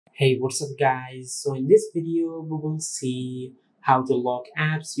Hey, what's up guys? So in this video, we will see how to lock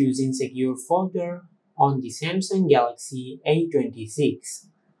apps using secure folder on the Samsung Galaxy A26.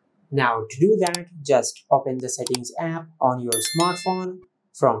 Now to do that, just open the settings app on your smartphone.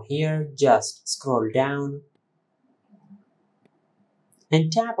 From here, just scroll down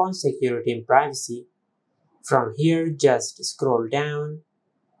and tap on security and privacy. From here, just scroll down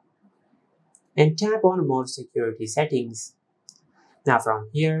and tap on more security settings. Now from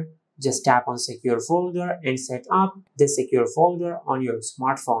here, just tap on secure folder and set up the secure folder on your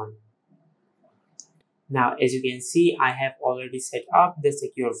smartphone. Now as you can see, I have already set up the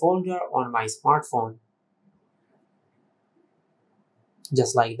secure folder on my smartphone.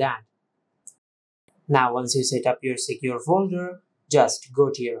 Just like that. Now once you set up your secure folder, just go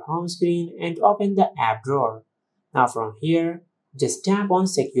to your home screen and open the app drawer. Now from here, just tap on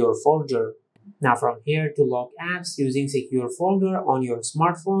secure folder. Now from here, to lock apps using secure folder on your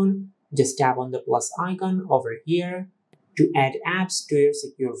smartphone, just tap on the plus icon over here to add apps to your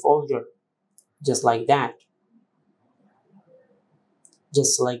secure folder. Just like that.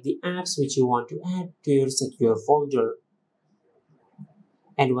 Just select the apps which you want to add to your secure folder.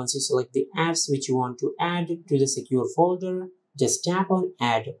 And once you select the apps which you want to add to the secure folder, just tap on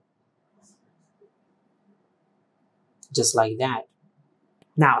add. Just like that.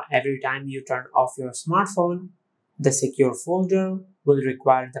 Now, every time you turn off your smartphone, the secure folder will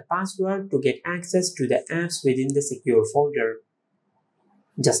require the password to get access to the apps within the secure folder.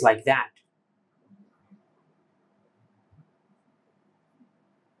 Just like that.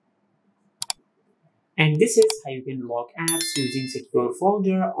 And this is how you can lock apps using secure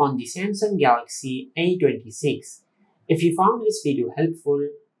folder on the Samsung Galaxy A26. If you found this video helpful,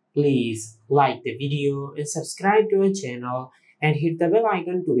 please like the video and subscribe to our channel and hit the bell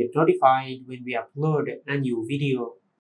icon to get notified when we upload a new video.